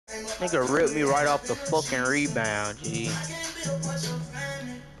Nigga ripped me right off the fucking rebound, G.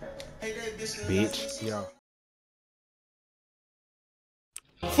 Bitch. Yeah.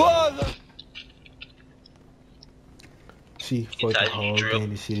 Father! She You fucking tight, you whole drip. game.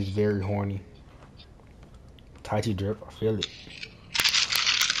 This shit is very horny. Tighty drip. I feel it.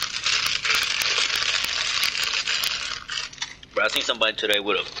 Bro, I seen somebody today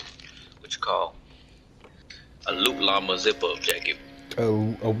with a, what you call, a loop llama zip up jacket. A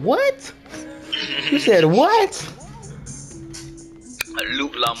what? You said what? A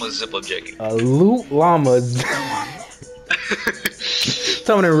loop llama zip up jacket. A loot llama.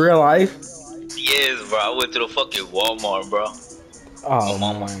 Someone in real life. Yes, bro. I went to the fucking Walmart, bro. Oh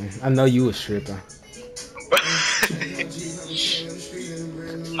My mama. man, I know you was tripping.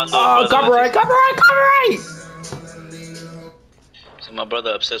 My little Oh, brother was copyright, copyright, copyright! so my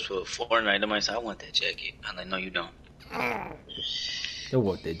brother obsessed with Fortnite. Somebody said, I want that jacket. I'm like, no, you don't. They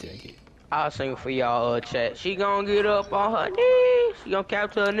want that jacket. I'll sing for y'all, chat. She gonna get up on her knees. She gonna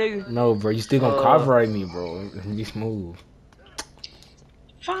capture a nigga. No, bro, you still gonna copyright me, bro. Be smooth.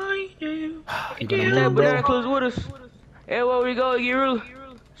 Fine, yeah. You Get gonna that move, banana bro? clips with us. Everywhere we go, get real.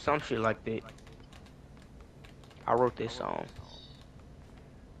 Some shit like that. I wrote this song.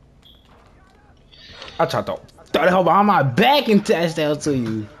 I tried to throw that hoe behind my back and touchdown to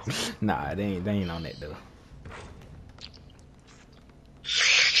you. Nah, they ain't on that though.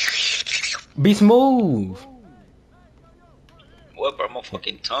 Be smooth. What, bro? My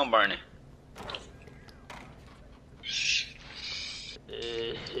fucking tongue burning.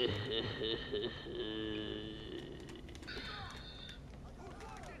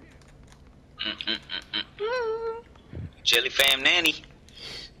 Jelly fam nanny.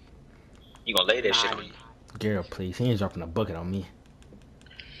 You gonna lay that shit on you. Girl, please. He ain't dropping a bucket on me.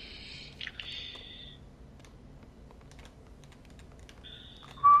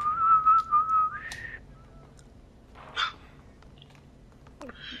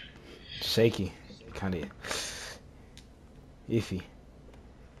 Shaky. Kinda iffy.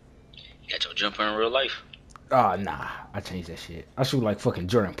 You got your jumper in real life. Oh, nah. I changed that shit. I shoot like fucking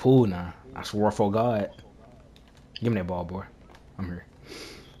Jordan Poole now. I swear for God. Give me that ball, boy. I'm here.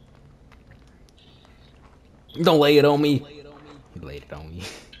 Don't lay it on me. He laid it on me.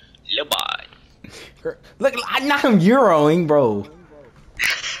 Little boy. Look, I knocked him Euroing, bro.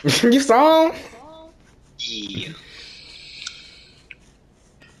 You saw him? Yeah.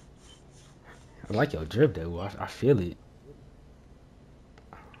 I like your drip, though. I feel it.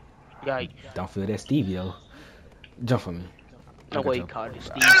 Yikes. Don't feel that Stevie, though. Jump for me. No way you called it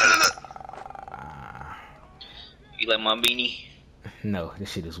Steve. You like my beanie? No,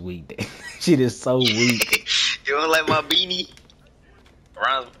 this shit is weak. Shit is so weak. You don't like my beanie?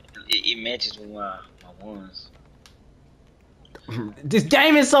 Around, it matches with my ones. This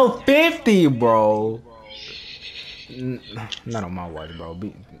game is so 50, bro. Not on my watch, bro.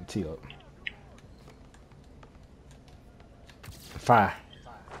 Tee up. 5.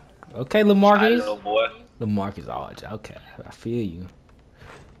 Okay, LaMarcus. Little boy. LaMarcus Aldridge. Okay, I feel you.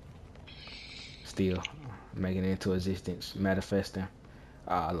 Still making it into existence, manifesting.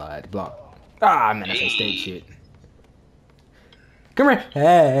 Ah, I lied. Block. Ah, manifestation shit. Come here.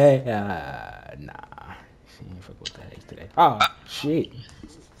 Hey, nah. She ain't fuck with the Haze today. Oh, shit.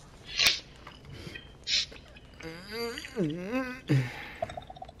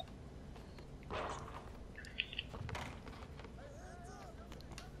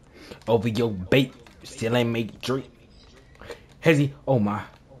 Over your bait. Still ain't make drink. Hezzy. Oh, my.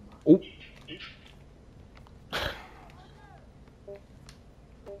 Oh.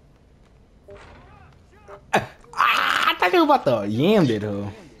 I thought you were about to yam it, huh?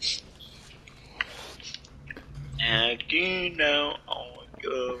 Acting now on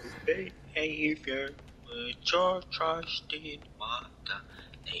your behavior with your trust in Mother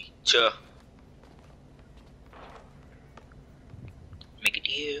Nature. Make a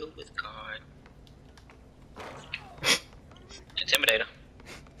deal with God. Intimidator.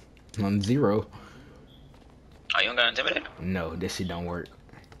 On 0. Oh, you don't got Intimidator? No, this shit don't work.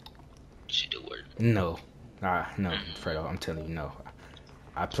 She do work. No. No, Fredo, I'm telling you, no.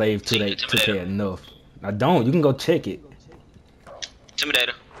 I played 2K enough. I don't. You can go check it.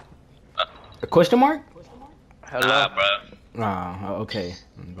 Intimidator. A question mark? Hello. Nah, bro. Ah, okay.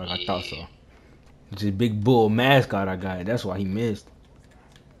 Like I thought so. It's a big bull mascot I got. That's why he missed.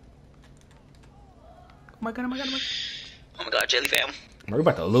 Oh my god, oh my god, oh my god. Oh my god, Jelly fam. We're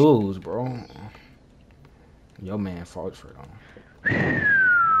about to lose, bro. Your man fought for it.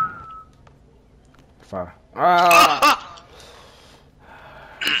 5. Ah!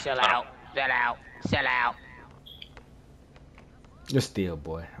 Sell out. Sell out. Sell out. Just still,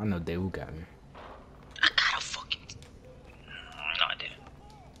 boy. I know Daewoo got me. I got a fucking. No, I didn't.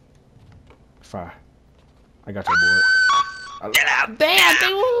 Fire. I got your board. Get out! Damn,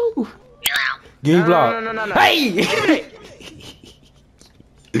 Daewoo! Get out! Give me block. No. Hey!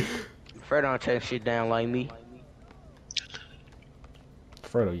 Fred don't take shit down like me.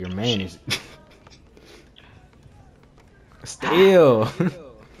 Fredo, your man is still.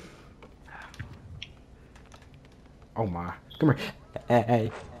 Oh my! Come here.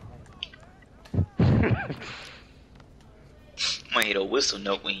 Hey. Might hit a whistle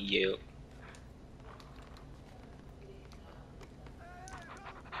note when he yelled.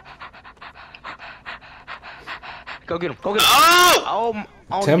 Go get him. Go get him. Oh!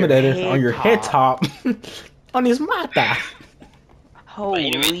 On Intimidator on your head top. On his mata. Holy.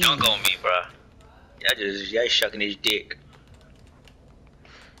 You didn't even dunk on me, bro. Y'all shucking his dick.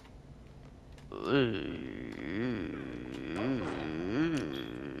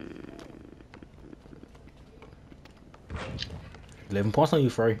 £11 on you,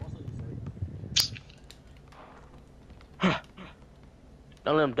 Frey.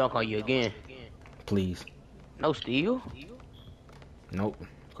 Don't let him dunk on you again. Please. No steal. Nope.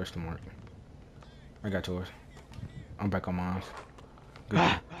 Question mark. I got yours. I'm back on mine.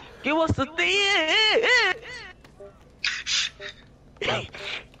 Good. Give us the thing.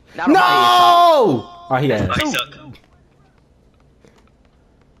 No! Oh, he had it. He suck.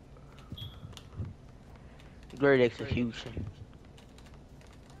 Great execution.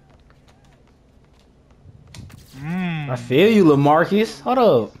 I feel you, LaMarcus. Hold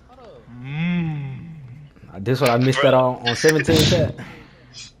up. This what I missed that on 17 chat.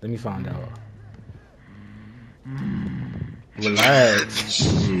 Let me find out. Relax.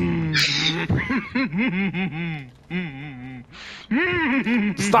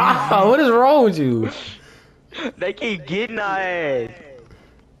 Stop! What is wrong with you? They keep getting our ass.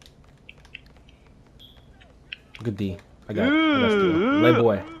 Good D. I got still. Lay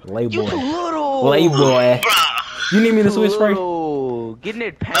boy. Lay You too boy. little. Lay boy. You need me to switch Frey? Little. Getting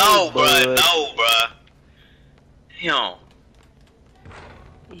it paid, No, bro. bud. No, bro. Yo.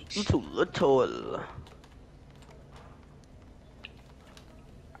 You too little.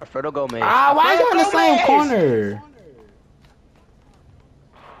 Alfredo Gomez. Ah, why you in the same Gomez? corner?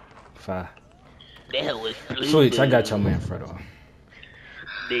 5. That was Switch, I got your man, Fredo.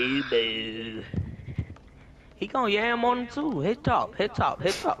 Baby. He gonna yam on him too. Hit top. Look,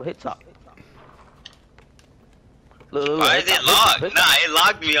 Why is it locked? hit Nah, top. it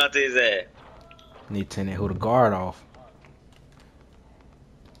locked me onto his ass. Need 10 who the guard off.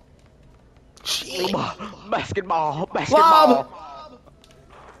 Basketball.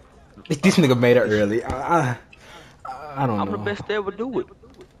 This nigga made it early. I don't know. I'm the best to ever do it.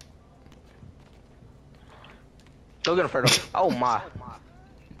 Go get him, Fredo. Oh my.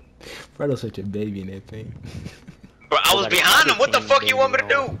 Fredo's such a baby in that thing. Bro, I was behind him. What the fuck you want me to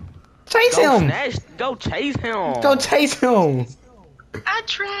do? Chase Go him! snatch. Go chase him. Go chase him! I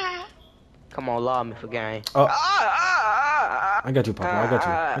tried. Come on, lob me for game. Oh. I got you,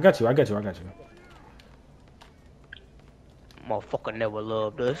 Papa. I got you. Motherfucker never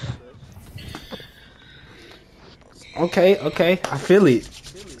loved us. Okay. I feel it.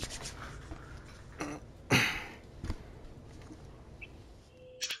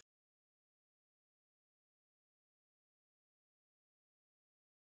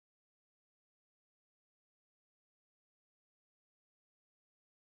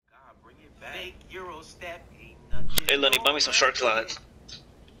 Hey, Lenny, buy me some shark slides.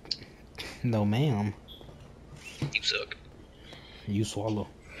 No, ma'am. You suck. You swallow.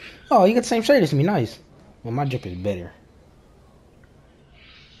 Oh, you got the same shirt as me. Nice. Well, my drip is better.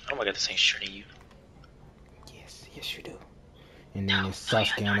 Oh, I got the same shirt as you. Yes, you do. And then there's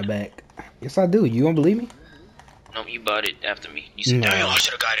Sasuke on the back. Yes, I do. You don't believe me? No, you bought it after me. You said, No. damn, I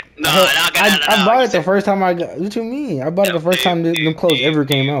should have got it. No, I bought it the first time I got. What you mean? I bought it the first time them clothes ever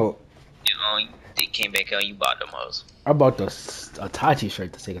came out. They came back out, you bought them hoes. I bought the Itachi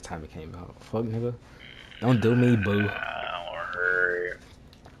shirt the second time it came out. Fuck, nigga. Don't do me, boo.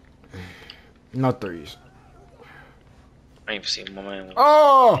 No threes. I ain't even seen my man.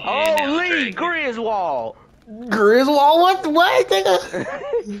 Oh! Holy Griswold. Griswold, what,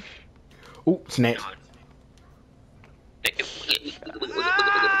 nigga? Ooh, snatch.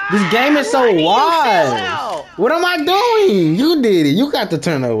 This game is so wide. What am I doing? You did it. You got the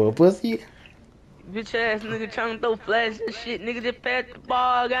turnover, pussy. Bitch ass nigga trying to throw flash and shit. Nigga just pass the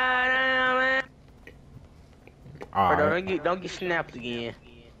ball, goddamn, man. Alright. Don't get snapped again.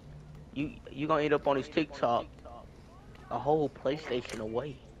 You gonna end up on his TikTok a whole PlayStation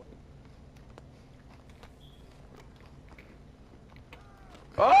away.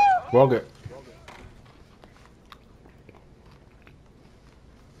 Walk it.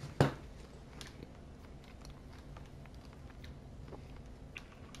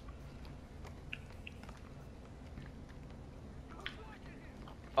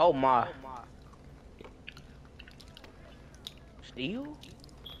 Oh my. Steal?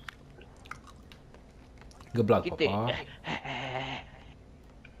 Good block, Get Papa. that.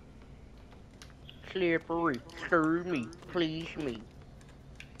 Slippery. Screw me. Please me.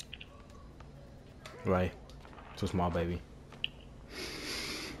 Right. Too small, baby.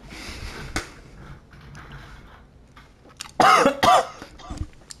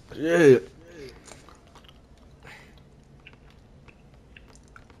 Yeah.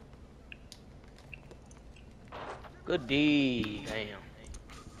 Good D. Damn.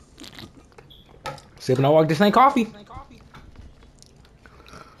 Sipping, I walk this ain't coffee.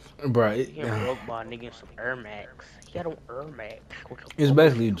 Bro, He getting broke by a nigga in some Air Max. He got on Air Max. it's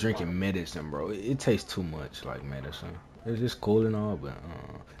basically drinking medicine, bro. It tastes too much like medicine. It's just cool and all, but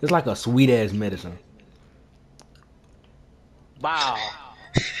it's like a sweet ass medicine. Wow.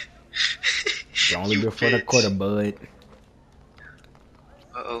 It's only before the quarter, bud.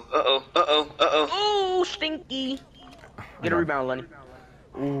 Ooh, stinky. Get a rebound, Lenny.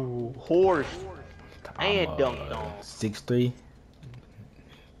 Ooh, horse. And dunked on. 6'3".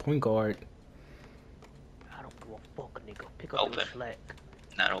 Point guard. I don't give a fuck, nigga. Pick up Open. your slack.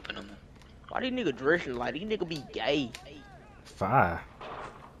 Not open no more. Why these niggas dressing like these niggas be gay? 5.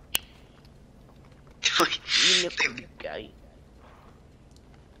 These niggas be gay.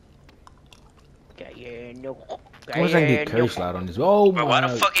 Gay nigga. What's that get curse slide on this? Oh Bro, my. why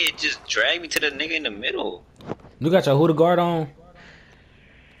the fuck it just dragged me to the nigga in the middle? You got your Huda guard on?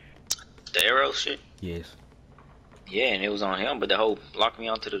 The arrow shit? Yes. Yeah, and it was on him, but the whole blocked me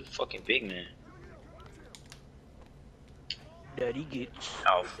onto the fucking big man. Daddy gets.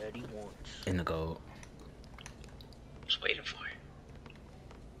 Oh. Daddy wants. In the goal. Just waiting for it.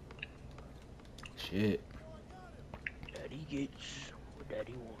 Shit. Daddy gets what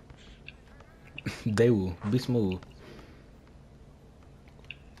daddy wants. They will. Be smooth.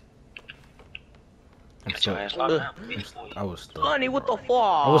 I'm Get your stuck. ass locked down. I was stuck. Lenny, what the fuck?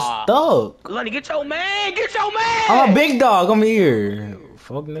 I was stuck. Lenny, get your man! Get your man! I'm a big dog. I'm here.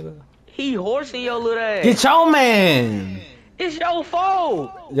 Fuck, nigga. He horsing your little ass. Get your man. It's your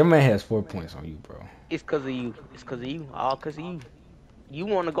fault. Your man has 4 points on you, bro. It's cause of you. It's cause of you. All cause of you. You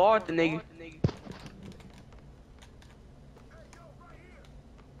want to guard the nigga.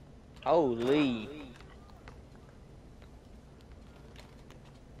 Holy.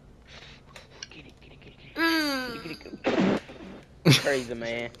 Get it. Crazy,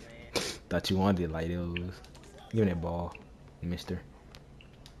 man. Thought you wanted it like those. Give me that ball, mister.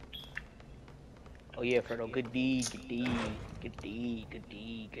 Oh yeah, Fredo. Good D.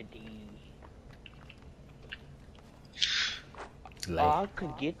 Oh, I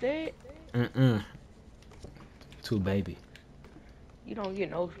could get that? Two baby. You don't get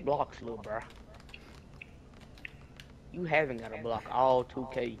no blocks, little bro. You haven't got a block all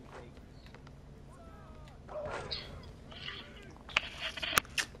 2K.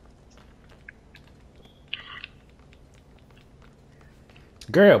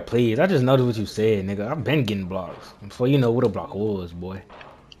 Girl, please. I just noticed what you said, nigga. I've been getting blocks. Before you know what a block was, boy.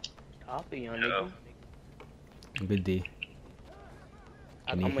 I'll be on nigga. Good D.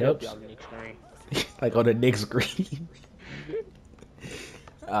 I'm Any gonna help helps? y'all next screen. Like on the next screen.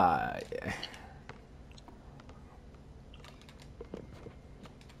 Yeah.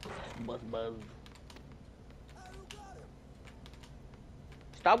 Buzz.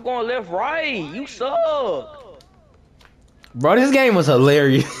 Stop going left, right. You suck. Bro, this game was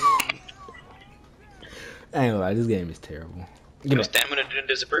hilarious. I ain't gonna lie, this game is terrible. You know, Your stamina didn't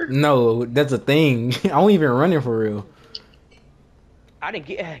disappear? no, that's a thing. I don't even running for real. I didn't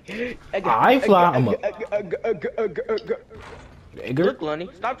get. I fly. I'm a. Look, Lunny.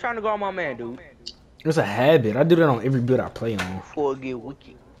 Stop trying to go on my man, dude. It's a habit. I do that on every build I play on. Before it get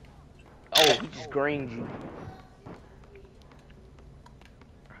wicked. Oh, he just greened you.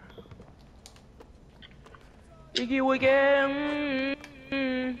 You get wicked.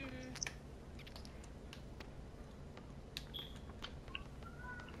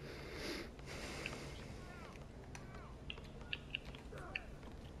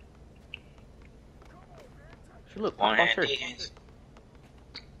 Look, One hand shirt. defense.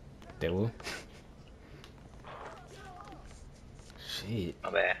 They will. Shit. My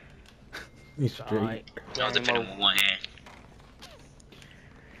bad. He's straight. Alright. I was defending with one hand.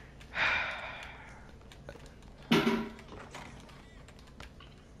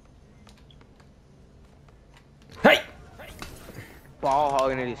 Hey! ball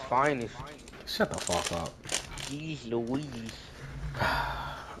hogging at his finest. Shut the fuck up. Jeez Louise.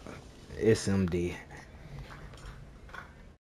 SMD.